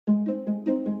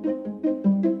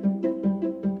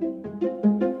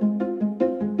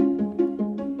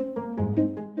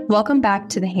Welcome back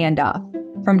to the Handoff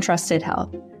from Trusted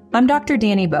Health. I'm Dr.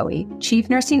 Danny Bowie, Chief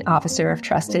Nursing Officer of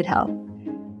Trusted Health.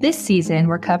 This season,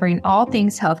 we're covering all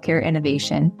things healthcare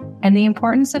innovation and the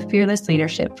importance of fearless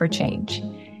leadership for change.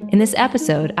 In this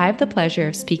episode, I have the pleasure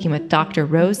of speaking with Dr.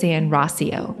 Roseanne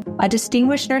Rossio, a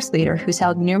distinguished nurse leader who's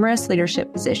held numerous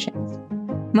leadership positions.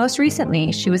 Most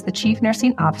recently, she was the Chief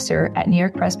Nursing Officer at New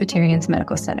York Presbyterian's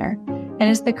Medical Center and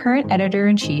is the current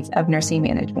Editor-in-Chief of Nursing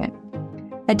Management.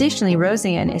 Additionally,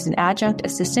 Roseanne is an adjunct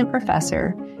assistant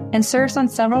professor and serves on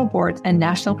several boards and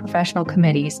national professional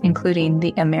committees, including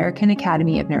the American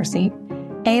Academy of Nursing,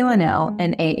 AONL,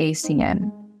 and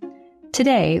AACN.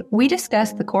 Today, we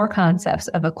discuss the core concepts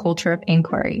of a culture of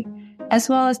inquiry, as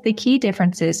well as the key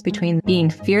differences between being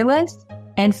fearless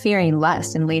and fearing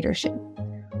less in leadership.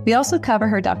 We also cover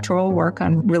her doctoral work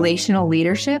on relational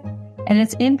leadership and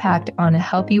its impact on a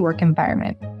healthy work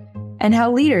environment, and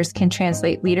how leaders can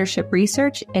translate leadership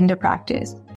research into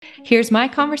practice. Here's my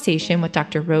conversation with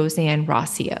Dr. Roseanne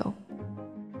Rossio.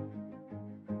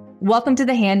 Welcome to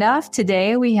the Handoff.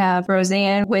 Today we have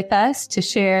Roseanne with us to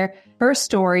share her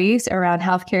stories around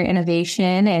healthcare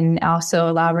innovation and also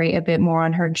elaborate a bit more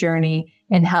on her journey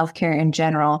in healthcare in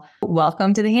general.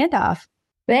 Welcome to the Handoff.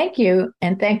 Thank you.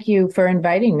 And thank you for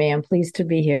inviting me. I'm pleased to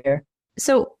be here.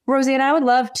 So, Roseanne, I would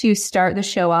love to start the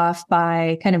show off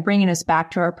by kind of bringing us back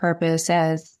to our purpose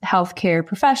as healthcare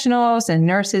professionals and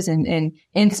nurses and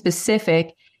in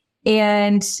specific.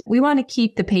 And we want to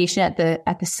keep the patient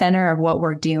at the center of what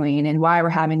we're doing and why we're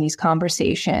having these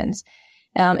conversations.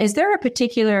 Is there a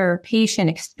particular patient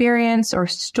experience or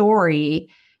story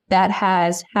that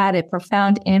has had a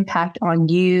profound impact on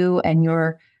you and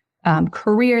your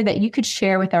career that you could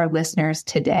share with our listeners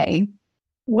today?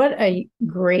 What a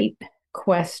great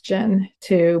question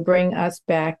to bring us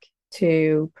back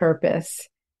to purpose.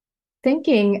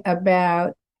 Thinking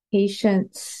about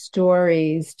patient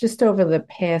stories just over the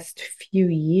past few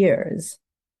years,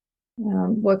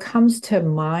 what comes to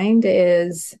mind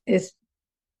is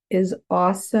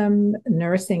awesome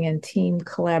nursing and team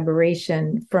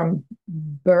collaboration from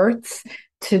births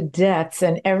to deaths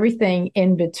and everything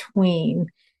in between.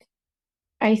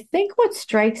 I think what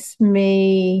strikes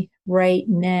me right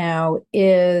now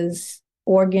is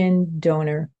organ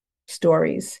donor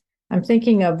stories. I'm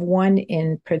thinking of one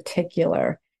in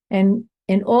particular. And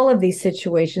in all of these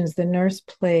situations, the nurse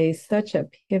plays such a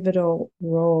pivotal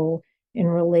role in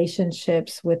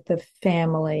relationships with the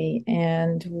family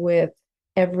and with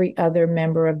every other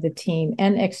member of the team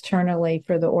and externally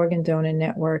for the organ donor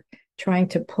network, trying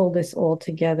to pull this all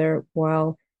together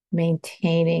while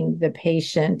maintaining the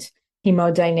patient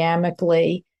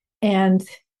hemodynamically. And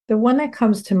the one that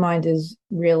comes to mind is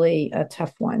really a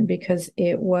tough one because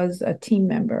it was a team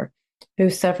member who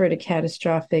suffered a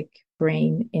catastrophic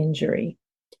brain injury.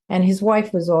 And his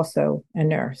wife was also a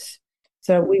nurse.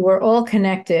 So we were all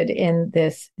connected in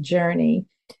this journey.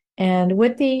 And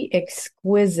with the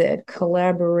exquisite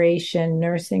collaboration,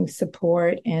 nursing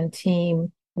support, and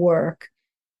team work,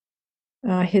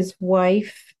 his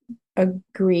wife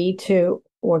agreed to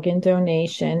organ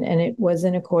donation, and it was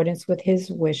in accordance with his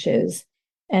wishes.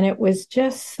 And it was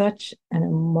just such an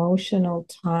emotional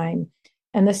time.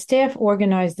 And the staff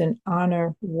organized an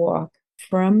honor walk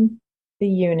from the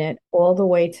unit all the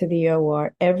way to the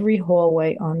OR. Every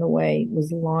hallway on the way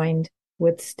was lined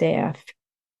with staff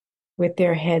with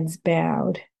their heads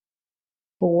bowed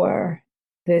for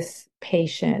this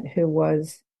patient who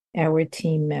was our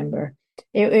team member.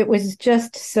 It was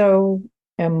just so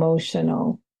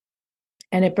emotional.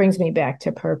 And it brings me back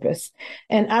to purpose.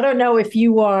 And I don't know if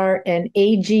you are an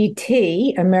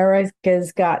AGT,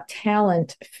 America's Got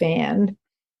Talent fan,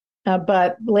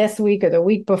 but last week or the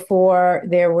week before,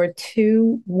 there were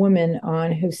two women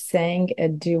on who sang a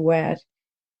duet.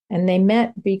 And they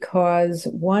met because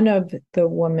one of the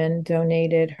women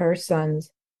donated her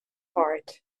son's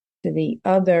heart to the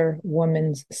other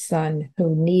woman's son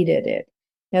who needed it.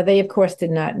 Now, they, of course,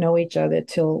 did not know each other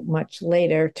till much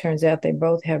later. Turns out they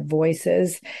both have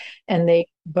voices, and they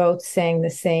both sang the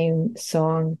same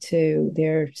song to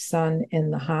their son in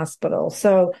the hospital.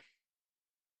 So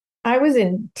I was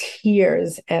in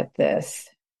tears at this.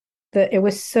 It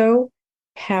was so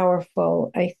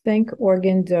powerful. I think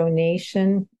organ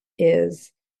donation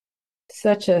is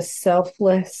such a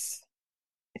selfless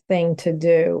thing to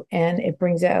do, and it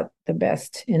brings out the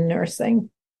best in nursing.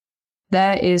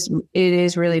 It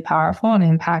is really powerful and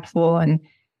impactful.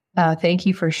 And thank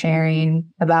you for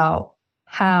sharing about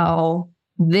how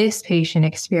this patient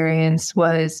experience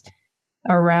was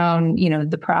around,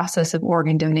 the process of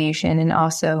organ donation and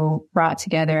also brought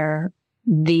together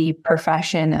the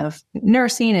profession of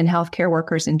nursing and healthcare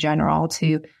workers in general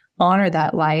to honor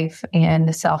that life and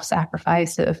the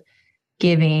self-sacrifice of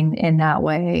giving in that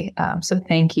way. So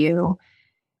thank you.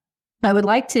 I would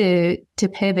like to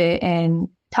pivot and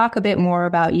talk a bit more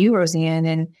about you, Roseanne,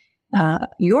 and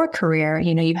your career.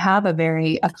 You have a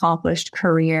very accomplished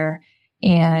career,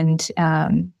 and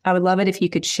I would love it if you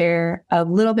could share a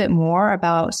little bit more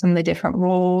about some of the different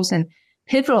roles and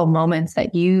pivotal moments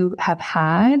that you have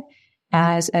had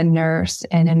as a nurse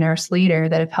and a nurse leader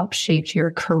that have helped shape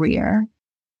your career.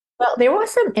 Well, there were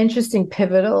some interesting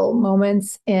pivotal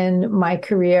moments in my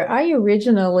career. I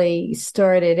originally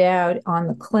started out on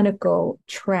the clinical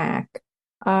track.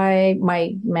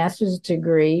 My master's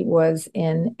degree was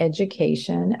in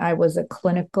education. I was a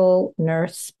clinical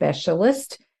nurse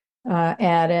specialist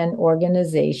at an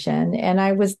organization, and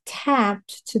I was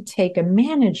tapped to take a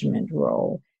management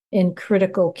role in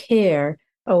critical care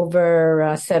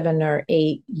over 7 or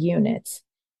 8 units.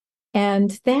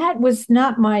 And that was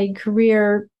not my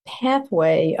career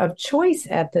pathway of choice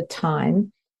at the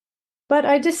time. But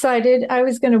I decided I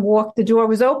was going to walk, the door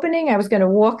was opening, I was going to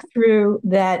walk through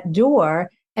that door,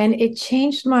 and it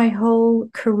changed my whole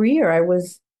career. I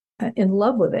was in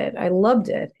love with it. I loved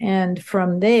it. And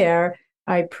from there,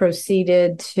 I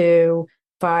proceeded to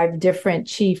 5 different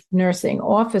chief nursing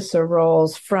officer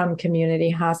roles from community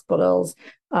hospitals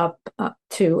up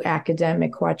to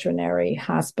academic quaternary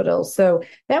hospitals. So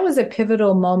that was a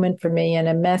pivotal moment for me and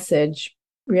a message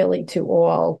really to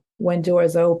all: when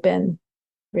doors open,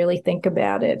 really think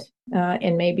about it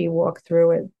and maybe walk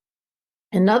through it.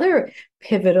 Another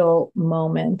pivotal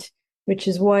moment, which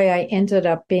is why I ended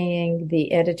up being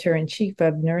the editor-in-chief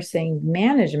of nursing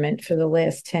management for the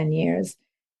last 10 years,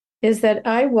 is that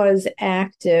I was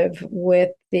active with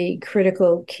the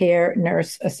Critical Care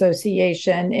Nurse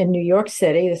Association in New York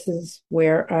City. This is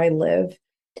where I live.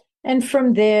 And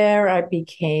from there, I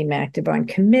became active on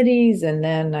committees, and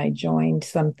then I joined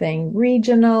something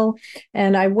regional.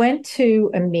 And I went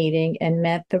to a meeting and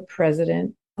met the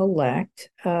president-elect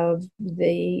of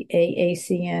the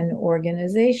AACN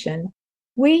organization.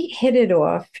 We hit it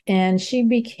off, and she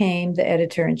became the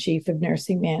editor-in-chief of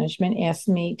nursing management, asked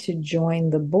me to join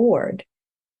the board.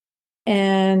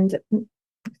 And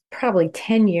probably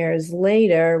 10 years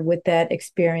later, with that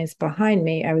experience behind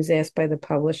me, I was asked by the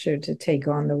publisher to take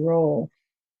on the role.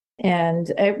 And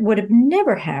it would have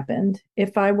never happened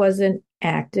if I wasn't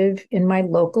active in my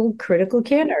local critical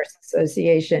care nurse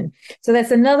association. So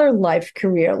that's another life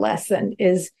career lesson,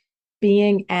 is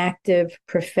being active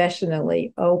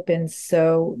professionally opens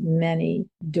so many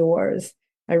doors.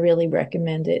 I really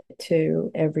recommend it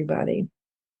to everybody.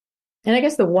 And I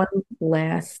guess the one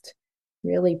last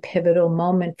really pivotal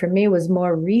moment for me was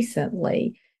more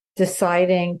recently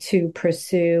deciding to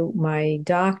pursue my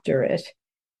doctorate.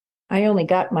 I only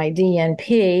got my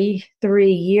DNP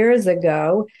 3 years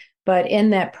ago, but in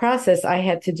that process, I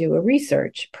had to do a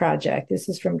research project. This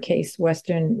is from Case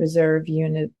Western Reserve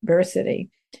University.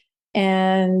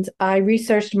 And I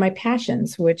researched my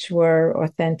passions, which were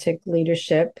authentic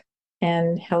leadership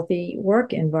and healthy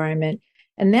work environment.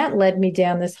 And that led me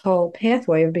down this whole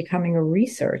pathway of becoming a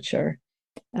researcher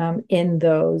in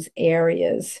those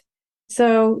areas.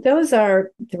 So those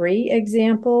are 3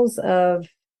 examples of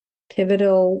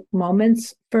pivotal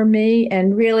moments for me,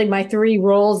 and really my 3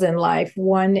 roles in life: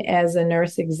 one as a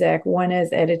nurse exec, one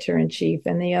as editor-in-chief,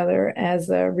 and the other as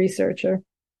a researcher.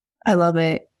 I love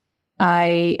it.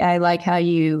 I like how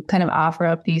you kind of offer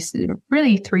up these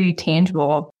really 3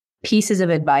 tangible pieces of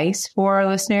advice for our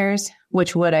listeners,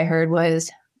 which what I heard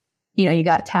was, you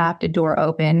got tapped, a door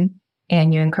open,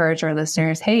 and you encourage our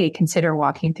listeners, hey, consider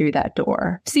walking through that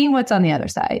door, seeing what's on the other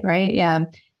side, right? Yeah.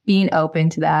 Being open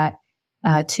to that,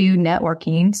 to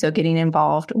networking. So getting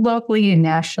involved locally and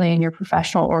nationally in your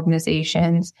professional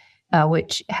organizations,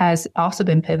 which has also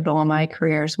been pivotal in my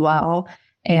career as well.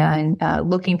 And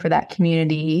looking for that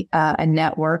community and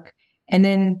network. And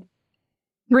then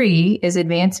 3 is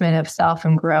advancement of self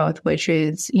and growth, which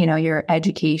is, your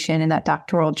education and that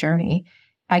doctoral journey.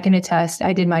 I can attest,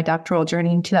 I did my doctoral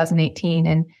journey in 2018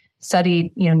 and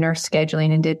studied, nurse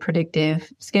scheduling and did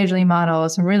predictive scheduling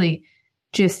models, and really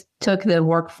just took the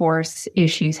workforce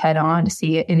issues head on to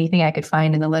see anything I could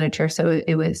find in the literature. So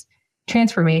it was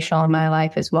transformational in my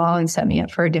life as well, and set me up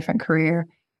for a different career.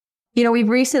 We've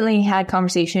recently had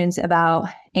conversations about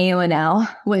AONL,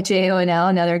 which AONL,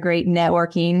 another great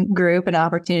networking group and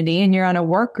opportunity, and you're on a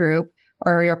work group,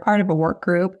 or you're part of a work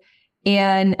group.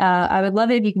 And I would love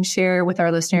it if you can share with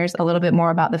our listeners a little bit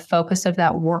more about the focus of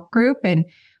that work group and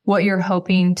what you're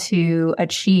hoping to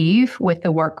achieve with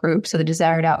the work group, so the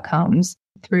desired outcomes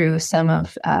through some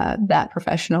of that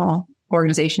professional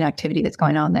organization activity that's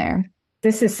going on there.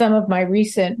 This is some of my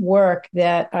recent work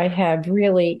that I have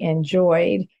really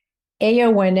enjoyed.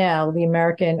 AONL, the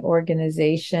American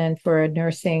Organization for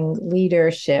Nursing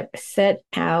Leadership, set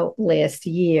out last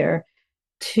year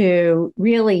to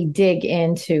really dig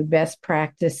into best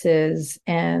practices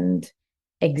and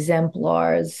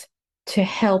exemplars to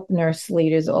help nurse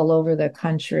leaders all over the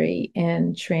country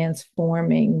in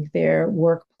transforming their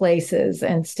workplaces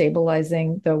and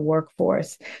stabilizing the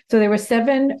workforce. So there were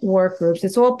 7 work groups.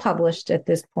 It's all published at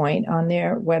this point on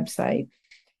their website.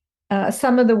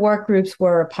 Some of the work groups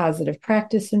were a positive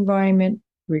practice environment,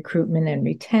 recruitment and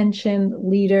retention,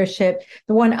 leadership.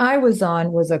 The one I was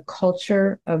on was a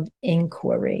culture of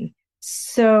inquiry.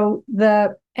 So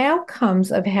the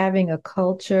outcomes of having a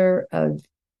culture of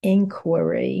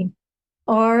inquiry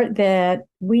are that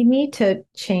we need to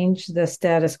change the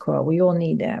status quo. We all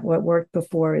need that. What worked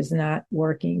before is not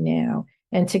working now.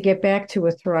 And to get back to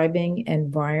a thriving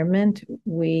environment,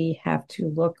 we have to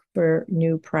look for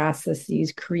new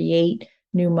processes, create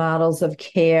new models of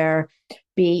care,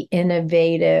 be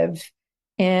innovative.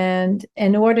 And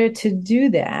in order to do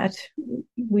that,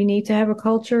 we need to have a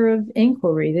culture of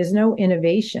inquiry. There's no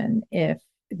innovation if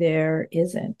there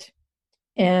isn't.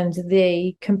 And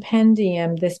the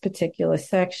compendium, this particular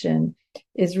section,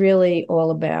 is really all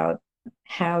about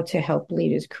how to help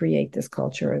leaders create this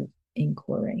culture of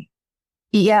inquiry.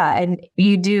 Yeah, and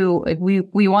you do.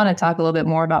 We want to talk a little bit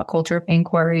more about culture of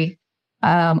inquiry.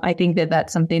 I think that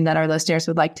that's something that our listeners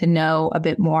would like to know a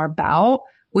bit more about.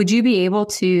 Would you be able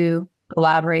to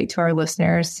elaborate to our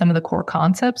listeners some of the core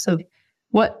concepts of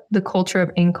what the culture of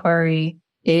inquiry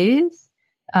is,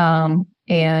 and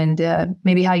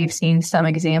maybe how you've seen some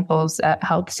examples at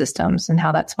health systems and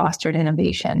how that's fostered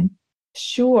innovation?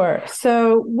 Sure.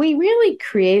 So we really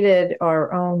created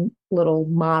our own little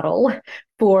model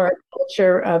for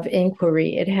culture of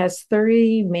inquiry. It has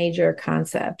 3 major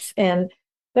concepts. And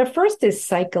the first is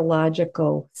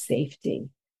psychological safety.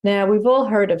 Now, we've all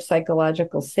heard of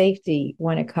psychological safety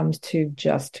when it comes to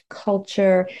just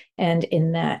culture and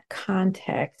in that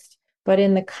context. But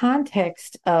in the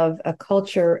context of a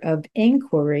culture of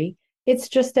inquiry, it's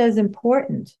just as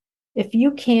important. If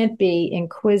you can't be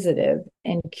inquisitive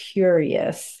and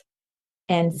curious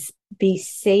and be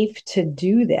safe to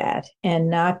do that and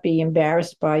not be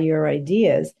embarrassed by your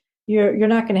ideas, you're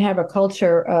not going to have a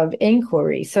culture of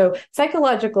inquiry. So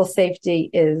psychological safety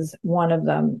is one of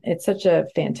them. It's such a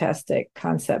fantastic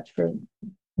concept for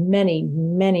many,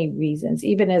 many reasons.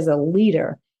 Even as a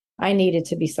leader, I needed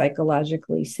to be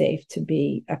psychologically safe to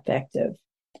be effective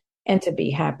and to be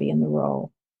happy in the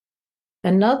role.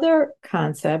 Another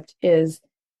concept is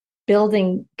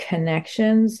building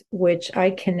connections, which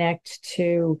I connect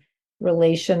to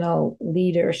relational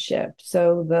leadership.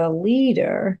 So the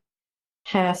leader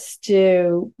has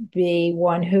to be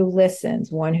one who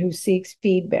listens, one who seeks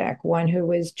feedback, one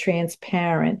who is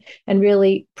transparent, and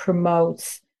really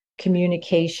promotes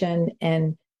communication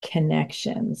and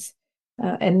connections.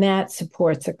 And that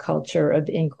supports a culture of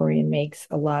inquiry and makes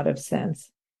a lot of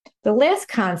sense. The last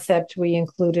concept we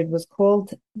included was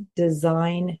called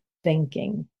design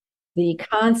thinking. The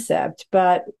concept,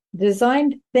 but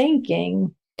design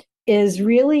thinking is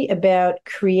really about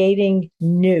creating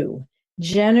new,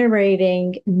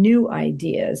 generating new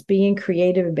ideas, being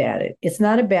creative about it. It's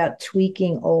not about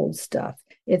tweaking old stuff.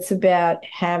 It's about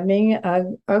having a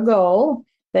goal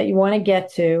that you want to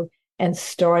get to and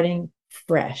starting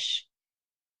fresh.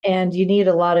 And you need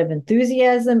a lot of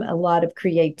enthusiasm, a lot of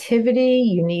creativity.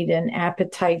 You need an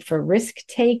appetite for risk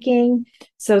taking.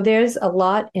 So there's a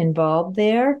lot involved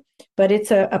there, but it's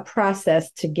a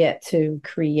process to get to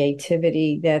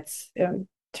creativity that's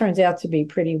turns out to be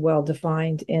pretty well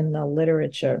defined in the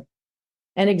literature.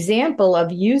 An example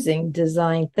of using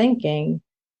design thinking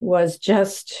was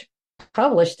just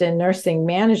published in Nursing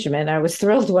Management. I was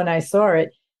thrilled when I saw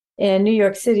it. In New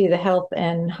York City, the Health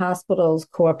and Hospitals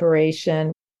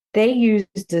Corporation, they use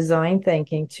design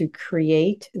thinking to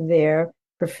create their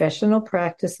professional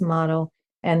practice model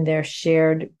and their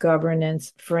shared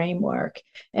governance framework.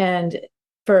 And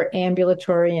for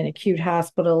ambulatory and acute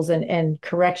hospitals and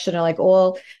correctional, like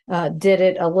all did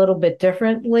it a little bit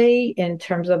differently in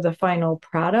terms of the final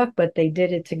product, but they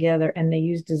did it together and they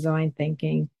used design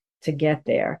thinking to get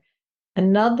there.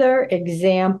 Another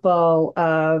example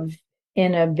of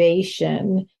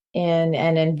innovation in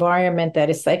an environment that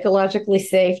is psychologically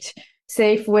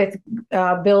safe with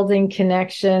building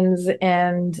connections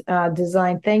and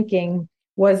design thinking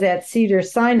was at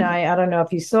Cedars-Sinai. I don't know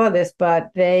if you saw this, but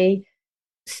they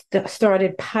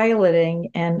started piloting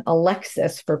an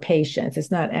Alexis for patients.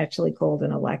 It's not actually called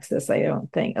an Alexis, I don't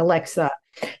think. Alexa.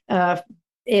 But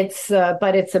it's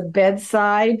a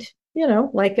bedside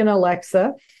like an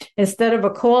Alexa. Instead of a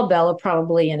call bell, or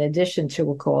probably in addition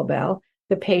to a call bell,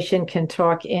 the patient can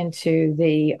talk into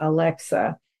the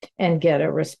Alexa and get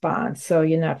a response. So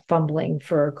you're not fumbling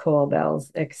for call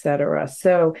bells, etc.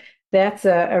 So that's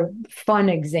a fun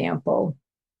example.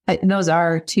 Those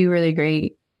are two really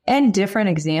great and different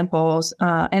examples.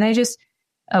 And I just,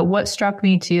 what struck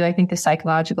me too, I think the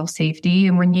psychological safety.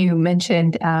 And when you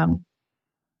mentioned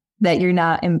that you're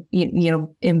not,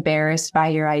 embarrassed by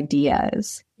your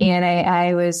ideas. And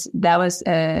that was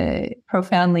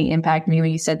profoundly impacted me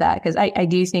when you said that, because I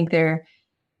do think there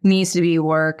needs to be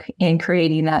work in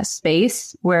creating that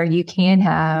space where you can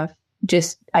have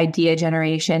just idea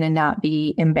generation and not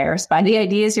be embarrassed by the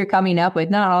ideas you're coming up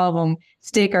with. Not all of them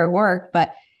stick or work,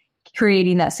 but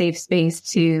creating that safe space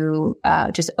to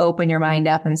just open your mind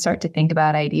up and start to think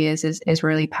about ideas is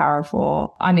really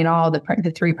powerful. I mean, all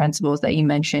the three principles that you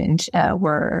mentioned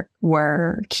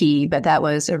were key, but that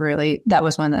was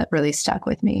one that really stuck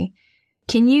with me.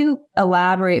 Can you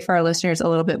elaborate for our listeners a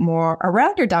little bit more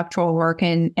around your doctoral work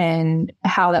and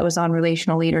how that was on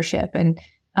relational leadership, and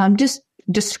just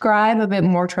describe a bit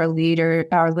more to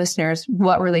our listeners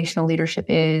what relational leadership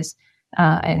is,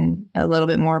 and a little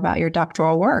bit more about your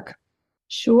doctoral work?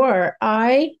 Sure.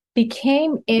 I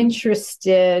became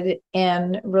interested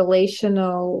in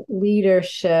relational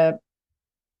leadership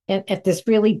at this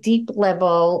really deep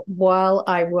level while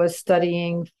I was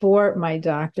studying for my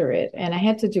doctorate. And I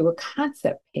had to do a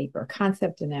concept paper,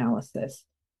 concept analysis.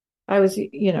 I was,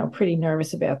 pretty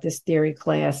nervous about this theory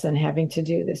class and having to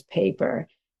do this paper.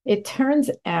 It turns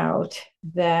out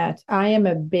that I am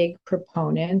a big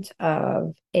proponent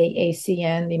of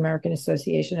AACN, the American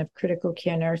Association of Critical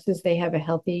Care Nurses. They have a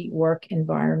healthy work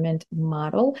environment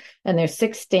model, and there's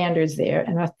 6 standards there,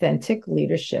 and authentic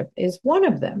leadership is one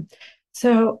of them.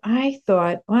 So I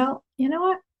thought, well, you know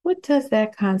what? What does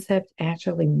that concept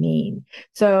actually mean?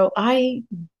 So I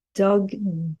dug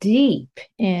deep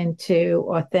into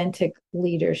authentic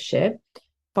leadership,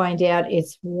 find out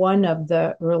it's one of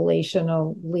the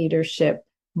relational leadership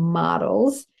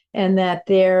models, and that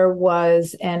there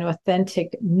was an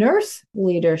authentic nurse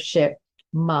leadership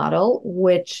model,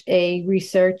 which a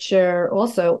researcher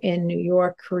also in New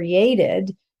York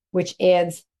created, which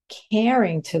adds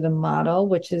caring to the model,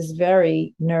 which is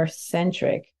very nurse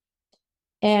centric.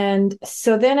 And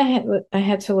so then I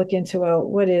had to look into, well,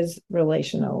 what is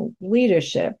relational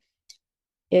leadership?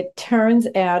 It turns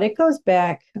out it goes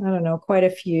back, I don't know, quite a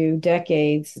few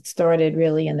decades. It started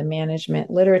really in the management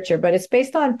literature, but it's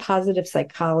based on positive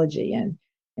psychology and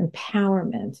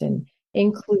empowerment and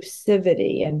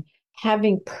inclusivity and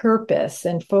having purpose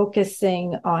and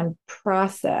focusing on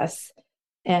process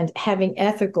and having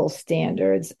ethical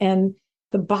standards. And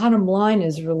the bottom line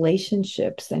is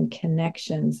relationships and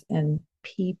connections and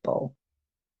people.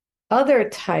 Other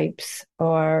types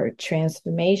are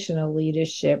transformational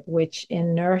leadership, which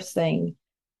in nursing,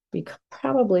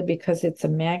 probably because it's a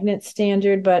magnet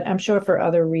standard, but I'm sure for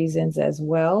other reasons as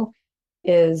well,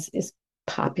 is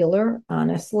popular,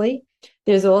 honestly.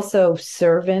 There's also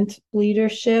servant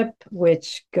leadership,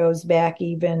 which goes back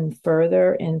even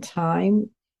further in time.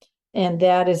 And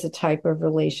that is a type of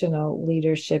relational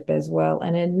leadership as well.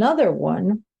 And another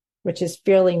one, which is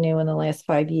fairly new in the last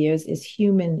 5 years, is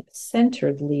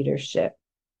human-centered leadership,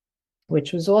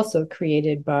 which was also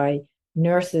created by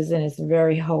nurses, and it's a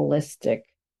very holistic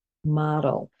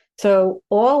model. So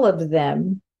all of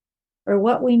them are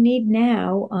what we need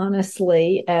now,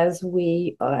 honestly, as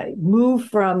we move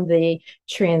from the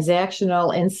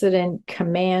transactional incident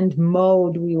command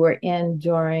mode we were in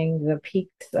during the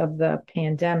peaks of the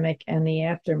pandemic and the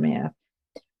aftermath.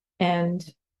 And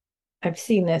I've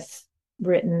seen this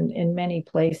written in many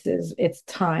places. It's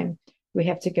time. We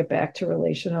have to get back to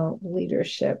relational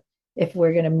leadership if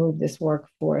we're going to move this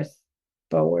workforce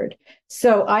forward.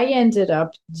 So I ended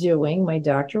up doing my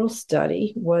doctoral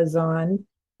study was on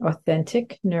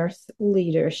authentic nurse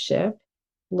leadership,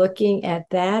 looking at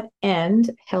that and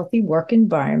healthy work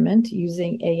environment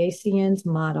using AACN's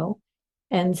model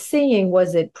and seeing,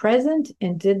 was it present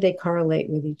and did they correlate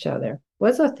with each other?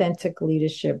 Was authentic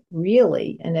leadership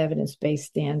really an evidence-based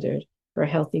standard for a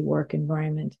healthy work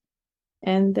environment?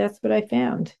 And that's what I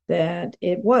found, that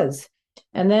it was.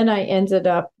 And then I ended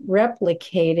up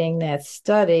replicating that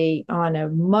study on a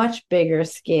much bigger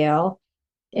scale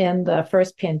in the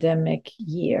first pandemic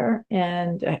year,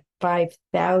 and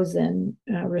 5,000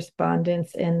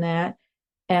 respondents in that.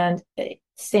 And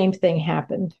same thing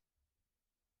happened.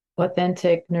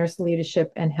 Authentic nurse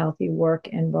leadership and healthy work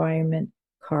environment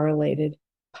correlated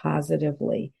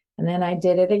positively. And then I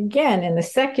did it again in the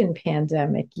second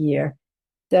pandemic year,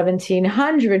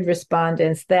 1,700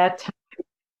 respondents that time.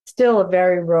 still a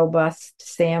very robust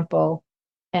sample.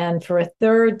 And for a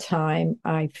third time,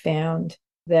 I found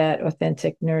that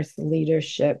authentic nurse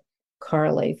leadership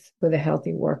correlates with a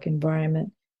healthy work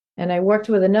environment. And I worked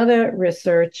with another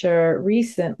researcher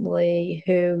recently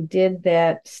who did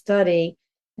that study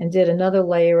and did another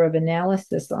layer of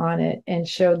analysis on it and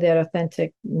showed that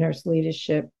authentic nurse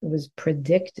leadership was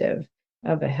predictive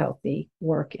of a healthy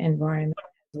work environment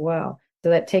as well. So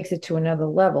that takes it to another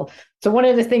level. So one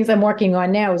of the things I'm working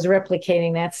on now is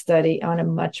replicating that study on a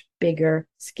much bigger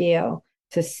scale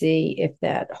to see if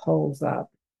that holds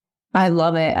up. I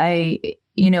love it.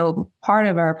 Part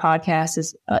of our podcast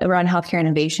is around healthcare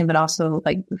innovation, but also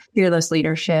like fearless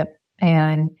leadership.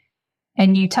 And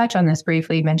you touch on this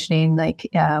briefly, mentioning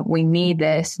we need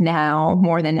this now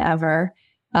more than ever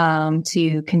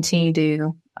to continue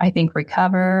to, I think,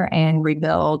 recover and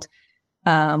rebuild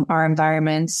our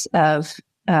environments of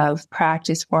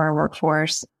practice for our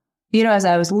workforce. As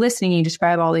I was listening, you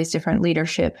describe all these different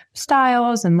leadership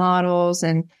styles and models,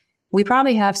 and we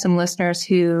probably have some listeners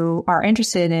who are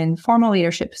interested in formal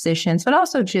leadership positions, but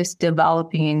also just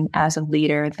developing as a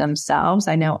leader themselves.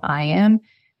 I know I am.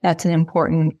 That's an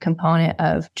important component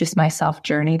of just my self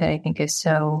journey that I think is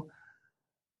so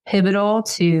pivotal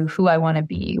to who I want to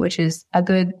be, which is a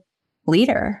good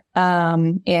leader,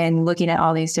 and looking at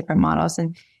all these different models.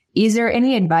 And is there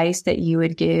any advice that you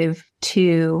would give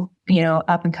to,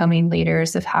 up and coming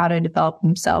leaders of how to develop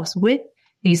themselves with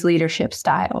these leadership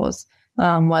styles?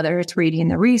 Whether it's reading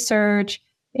the research,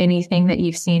 anything that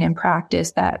you've seen in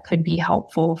practice that could be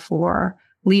helpful for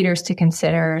leaders to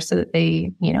consider so that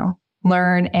they,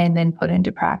 learn and then put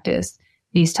into practice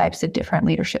these types of different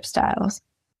leadership styles?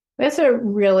 That's a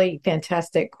really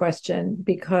fantastic question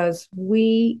because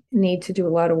we need to do a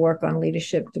lot of work on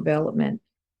leadership development.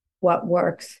 What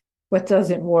works? What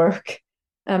doesn't work?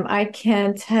 I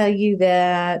can tell you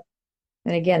that,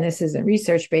 and again, this isn't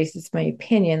research-based, it's my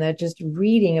opinion, that just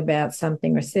reading about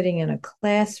something or sitting in a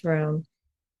classroom,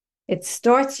 it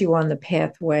starts you on the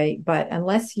pathway, but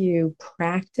unless you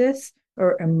practice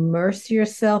or immerse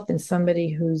yourself in somebody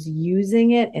who's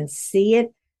using it and see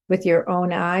it with your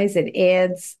own eyes, it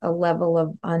adds a level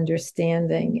of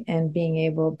understanding and being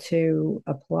able to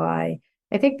apply.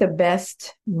 I think the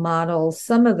best models,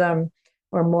 some of them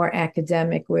are more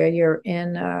academic, where you're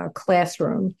in a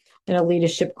classroom in a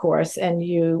leadership course and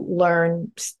you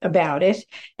learn about it.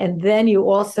 And then you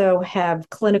also have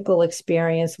clinical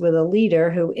experience with a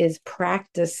leader who is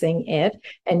practicing it,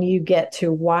 and you get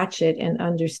to watch it and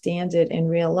understand it in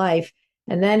real life.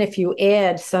 And then if you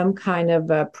add some kind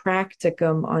of a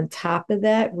practicum on top of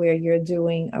that, where you're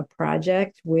doing a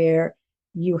project where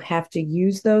you have to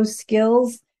use those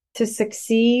skills to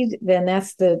succeed, then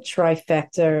that's the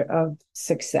trifecta of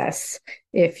success,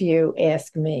 if you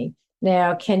ask me.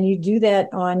 Now, can you do that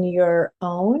on your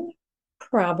own?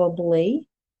 Probably.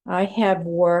 I have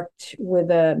worked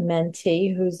with a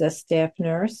mentee who's a staff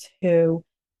nurse who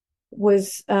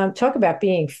was, talk about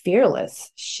being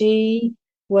fearless. She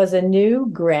was a new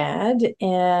grad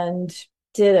and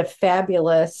did a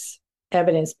fabulous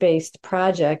evidence-based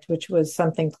project, which was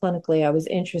something clinically I was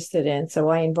interested in. So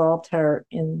I involved her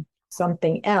in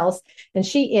something else. And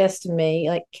she asked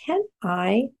me, can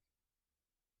I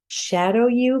shadow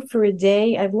you for a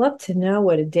day? I'd love to know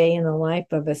what a day in the life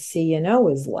of a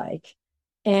CNO is like.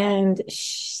 And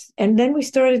then we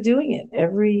started doing it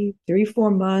every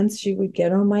 3-4 months. She would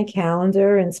get on my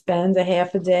calendar and spend a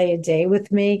half a day with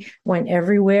me, went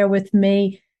everywhere with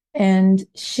me. And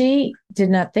she did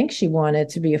not think she wanted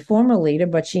to be a formal leader,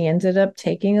 but she ended up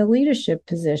taking a leadership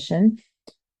position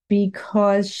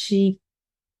because she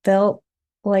felt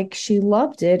like she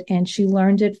loved it and she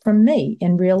learned it from me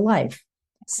in real life.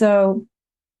 So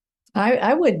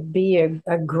I would be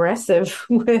aggressive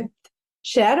with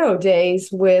shadow days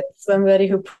with somebody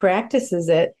who practices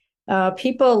it.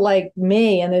 People like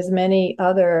me, and there's many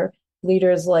other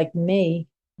leaders like me,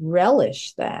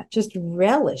 relish that, just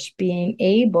relish being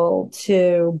able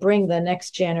to bring the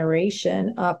next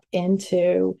generation up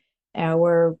into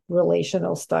our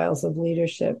relational styles of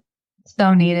leadership.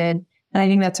 So needed. And I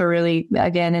think that's a really,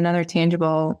 again, another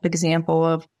tangible example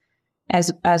of,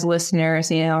 as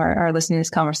listeners, are listening to this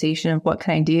conversation of what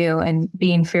can I do, and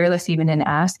being fearless even in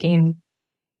asking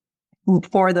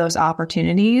for those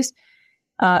opportunities.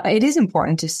 It is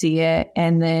important to see it,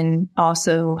 and then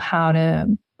also how to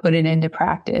put it into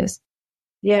practice.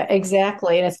 Yeah,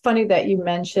 exactly. And it's funny that you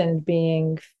mentioned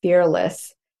being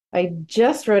fearless. I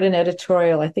just wrote an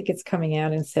editorial, I think it's coming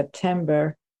out in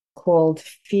September, called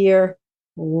Fear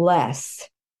Less.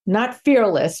 Not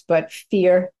fearless, but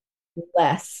fear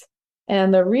less.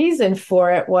 And the reason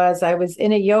for it was I was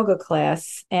in a yoga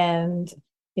class, and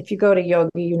if you go to yoga,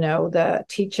 the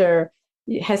teacher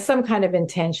has some kind of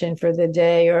intention for the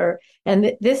day,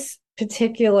 and this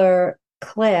particular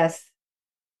class,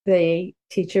 the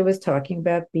teacher was talking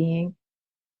about being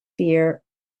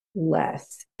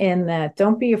fearless, and that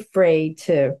don't be afraid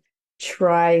to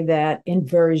try that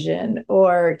inversion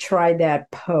or try that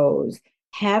pose.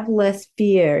 Have less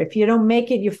fear. If you don't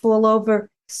make it, you fall over.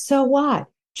 So what?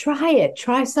 Try it.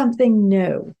 Try something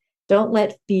new. Don't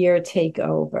let fear take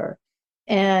over.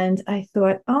 And I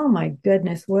thought, oh my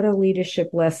goodness, what a leadership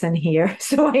lesson here.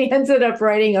 So I ended up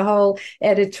writing a whole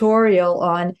editorial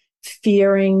on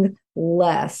fearing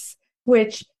less,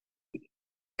 which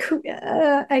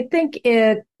I think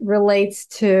it relates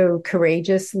to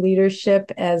courageous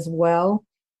leadership as well.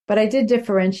 But I did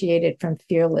differentiate it from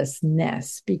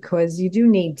fearlessness because you do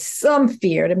need some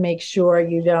fear to make sure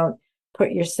you don't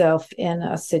put yourself in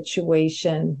a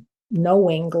situation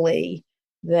knowingly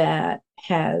that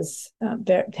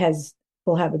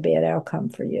will have a bad outcome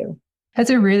for you. That's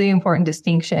a really important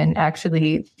distinction,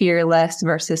 actually, fearless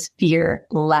versus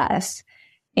fearless.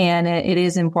 And it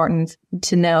is important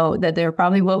to know that there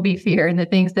probably will be fear in the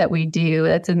things that we do.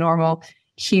 That's a normal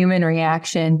human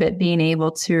reaction, but being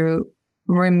able to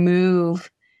remove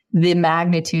the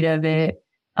magnitude of it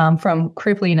from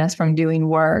crippling us from doing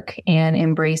work and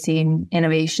embracing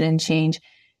innovation and change.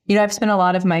 I've spent a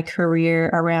lot of my career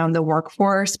around the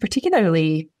workforce,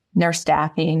 particularly nurse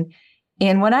staffing.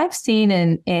 And what I've seen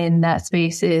in that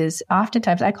space is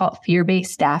oftentimes I call it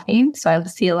fear-based staffing. So I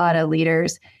see a lot of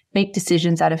leaders make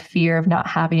decisions out of fear of not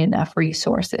having enough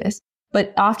resources.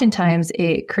 But oftentimes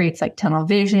it creates like tunnel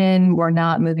vision. We're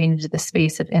not moving into the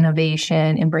space of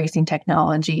innovation, embracing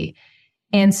technology.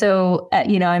 And so,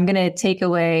 I'm going to take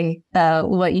away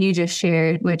what you just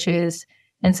shared, which is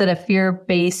instead of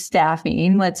fear-based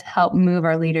staffing, let's help move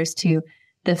our leaders to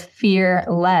the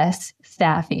fearless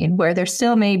staffing, where there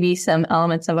still may be some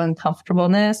elements of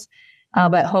uncomfortableness,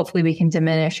 but hopefully we can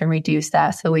diminish and reduce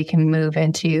that so we can move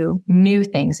into new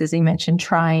things, as you mentioned,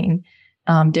 trying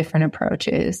different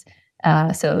approaches.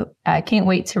 So I can't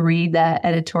wait to read that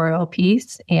editorial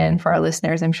piece. And for our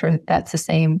listeners, I'm sure that's the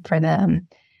same for them.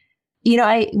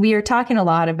 We are talking a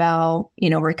lot about,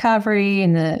 recovery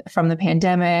and from the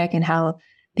pandemic and how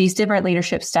these different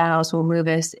leadership styles will move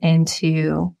us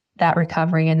into that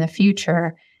recovery in the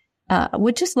future.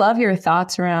 Would just love your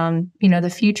thoughts around, the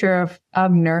future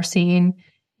of nursing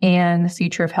and the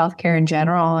future of healthcare in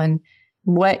general and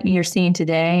what you're seeing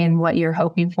today and what you're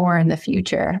hoping for in the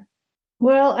future.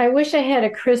 Well, I wish I had a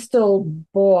crystal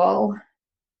ball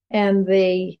and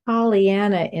the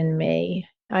Pollyanna in me.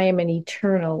 I am an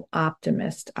eternal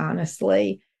optimist,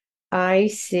 honestly. I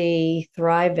see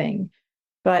thriving,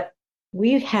 but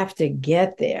we have to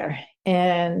get there.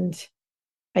 And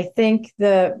I think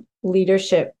the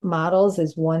leadership models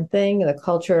is one thing, the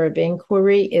culture of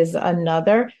inquiry is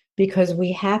another, because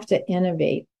we have to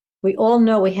innovate. We all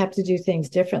know we have to do things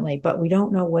differently, but we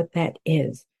don't know what that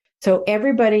is. So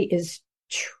everybody is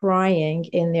trying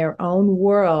in their own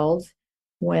world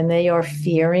when they are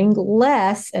fearing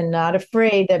less and not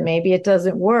afraid that maybe it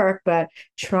doesn't work, but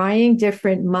trying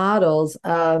different models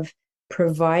of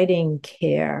providing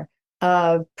care,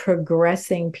 of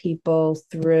progressing people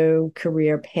through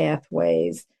career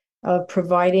pathways, of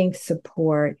providing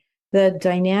support. The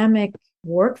dynamic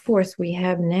workforce we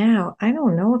have now, I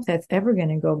don't know if that's ever going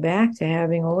to go back to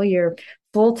having all your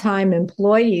full-time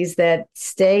employees that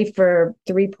stay for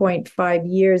 3.5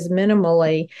 years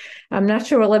minimally. I'm not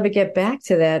sure we'll ever get back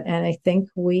to that. And I think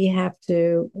we have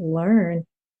to learn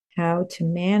how to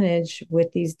manage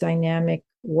with these dynamic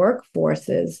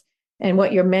workforces. And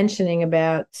what you're mentioning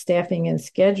about staffing and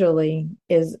scheduling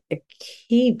is a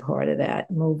key part of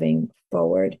that moving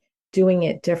forward, doing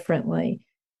it differently.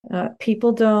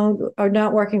 People are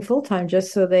not working full time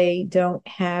just so they don't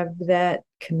have that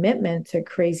commitment to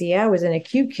crazy hours. In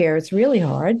acute care, it's really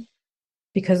hard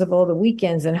because of all the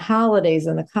weekends and holidays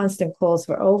and the constant calls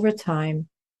for overtime.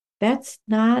 That's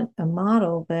not a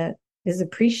model that is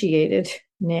appreciated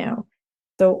now.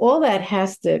 So all that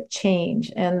has to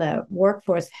change, and the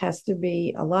workforce has to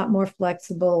be a lot more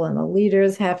flexible, and the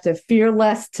leaders have to fear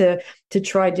less to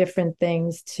try different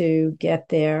things to get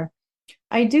there.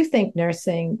 I do think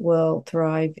nursing will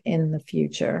thrive in the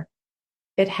future.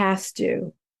 It has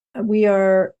to. We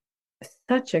are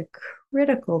such a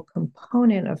critical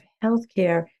component of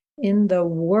healthcare in the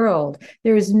world.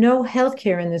 There is no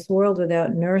healthcare in this world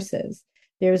without nurses.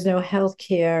 There is no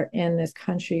healthcare in this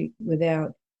country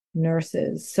without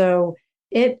nurses. So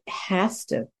it has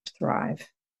to thrive.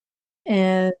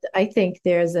 And I think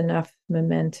there's enough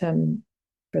momentum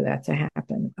for that to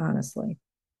happen, honestly.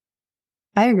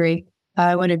 I agree.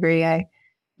 I would agree. I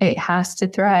It has to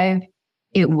thrive.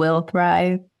 It will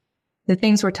thrive. The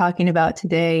things we're talking about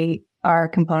today are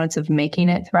components of making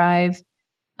it thrive.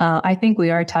 I think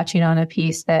we are touching on a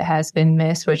piece that has been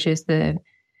missed, which is the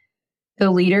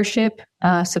leadership,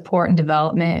 support and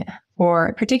development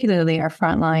for particularly our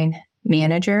frontline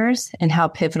managers, and how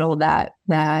pivotal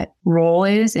that role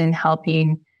is in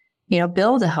helping,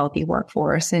 build a healthy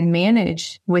workforce and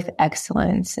manage with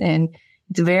excellence. And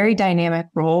it's a very dynamic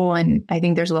role. And I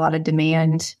think there's a lot of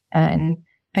demand. And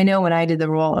I know when I did the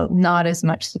role, not as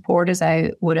much support as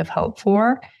I would have hoped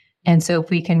for. And so if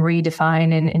we can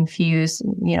redefine and infuse,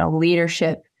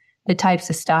 leadership, the types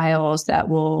of styles that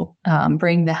will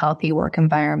bring the healthy work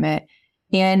environment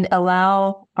and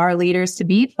allow our leaders to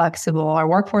be flexible. Our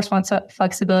workforce wants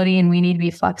flexibility, and we need to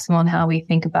be flexible in how we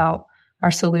think about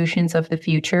our solutions of the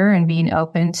future and being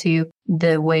open to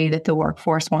the way that the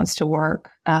workforce wants to work.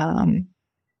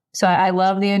 So I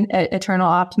love the eternal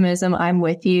optimism. I'm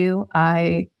with you.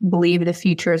 I believe the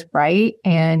future is bright,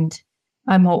 and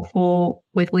I'm hopeful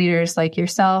with leaders like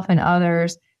yourself and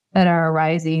others that are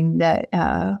arising that,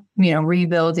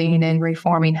 rebuilding and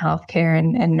reforming healthcare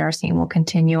and nursing will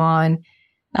continue on.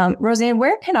 Roseanne,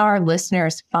 where can our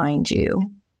listeners find you?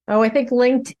 Oh, I think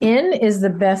LinkedIn is the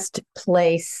best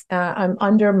place. I'm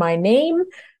under my name.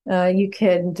 You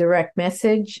can direct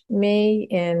message me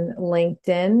in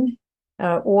LinkedIn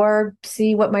or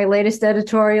see what my latest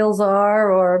editorials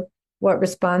are or what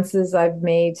responses I've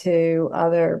made to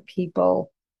other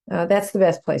people. That's the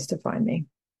best place to find me.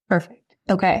 Perfect.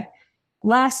 Okay.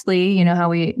 Lastly, how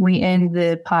we end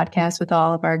the podcast with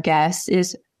all of our guests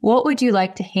is, what would you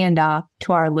like to hand off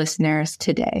to our listeners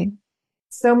today?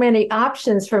 So many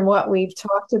options from what we've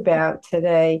talked about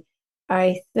today.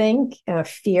 I think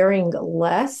fearing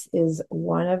less is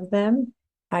one of them.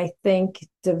 I think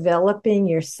developing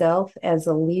yourself as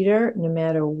a leader, no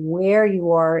matter where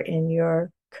you are in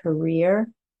your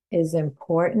career, is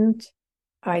important.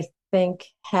 I think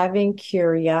having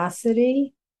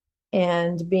curiosity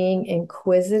and being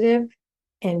inquisitive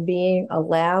and being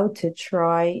allowed to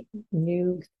try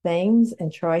new things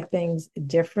and try things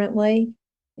differently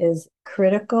is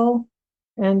critical.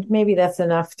 And maybe that's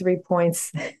enough, 3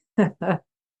 points.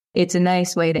 It's a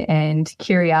nice way to end.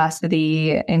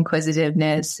 Curiosity,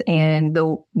 inquisitiveness, and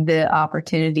the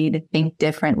opportunity to think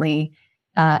differently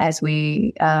as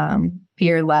we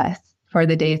fear less for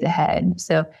the days ahead.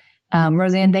 So,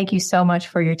 Roseanne, thank you so much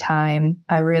for your time.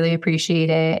 I really appreciate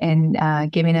it,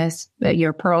 and giving us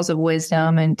your pearls of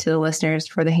wisdom, and to the listeners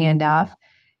for the handoff.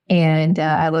 And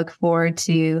I look forward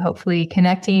to hopefully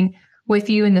connecting with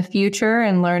you in the future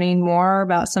and learning more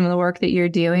about some of the work that you're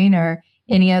doing, or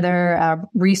any other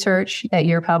research that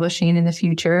you're publishing in the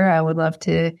future. I would love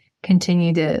to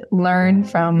continue to learn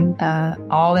from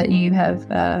all that you have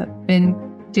been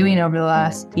doing over the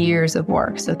last years of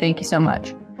work. So thank you so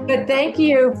much. But thank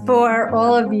you for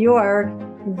all of your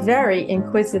very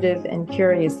inquisitive and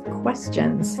curious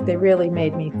questions. They really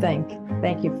made me think.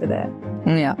 Thank you for that.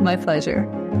 Yeah, my pleasure.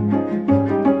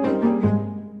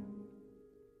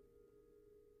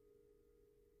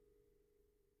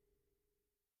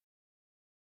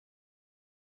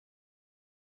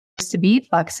 To be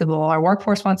flexible. Our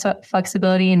workforce wants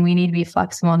flexibility, and we need to be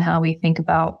flexible in how we think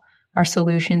about our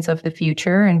solutions of the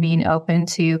future and being open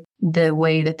to the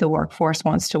way that the workforce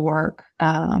wants to work.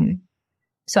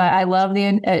 So I love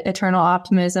the eternal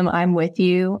optimism. I'm with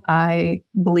you. I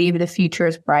believe the future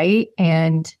is bright,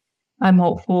 and I'm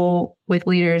hopeful with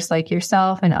leaders like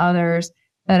yourself and others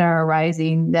that are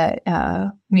arising that,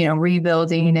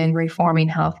 rebuilding and reforming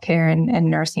healthcare and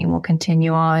nursing will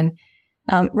continue on.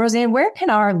 Roseanne, where can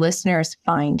our listeners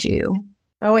find you?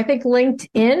 Oh, I think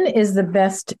LinkedIn is the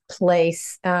best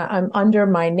place. I'm under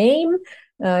my name.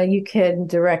 You can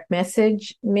direct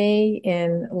message me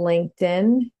in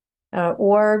LinkedIn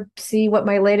or see what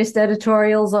my latest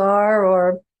editorials are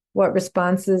or what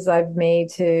responses I've made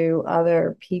to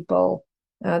other people.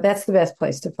 That's the best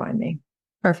place to find me.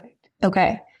 Perfect.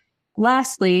 Okay.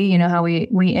 Lastly, how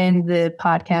we end the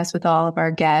podcast with all of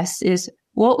our guests is,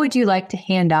 what would you like to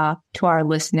hand off to our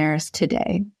listeners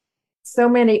today? So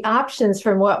many options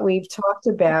from what we've talked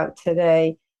about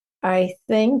today. I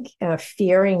think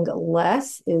fearing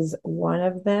less is one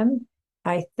of them.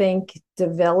 I think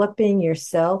developing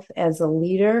yourself as a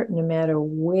leader, no matter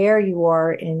where you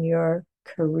are in your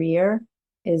career,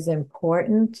 is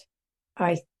important.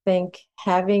 I think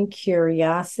having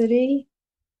curiosity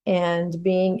and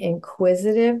being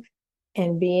inquisitive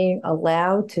and being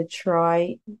allowed to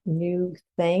try new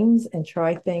things and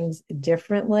try things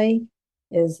differently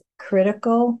is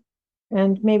critical.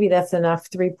 And maybe that's enough,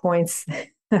 3 points.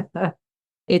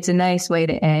 it's a nice way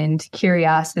to end: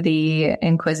 curiosity,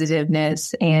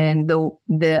 inquisitiveness, and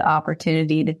the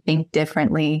opportunity to think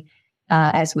differently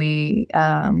as we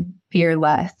fear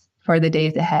less for the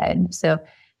days ahead. So,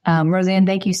 Roseanne,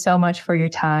 thank you so much for your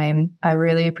time. I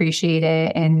really appreciate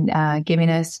it, and giving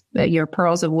us your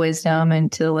pearls of wisdom,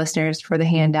 and to the listeners for the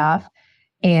handoff.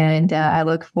 And I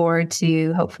look forward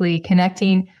to hopefully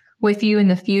connecting with you in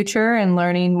the future and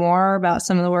learning more about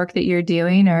some of the work that you're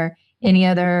doing, or any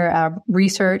other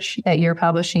research that you're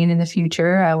publishing in the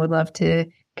future. I would love to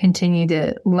continue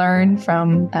to learn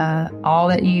from all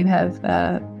that you have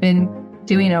been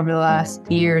doing over the last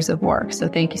years of work. So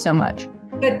thank you so much.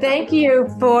 But thank you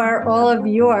for all of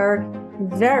your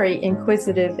very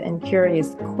inquisitive and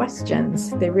curious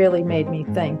questions. They really made me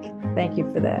think. Thank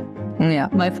you for that. Yeah,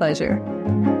 my pleasure.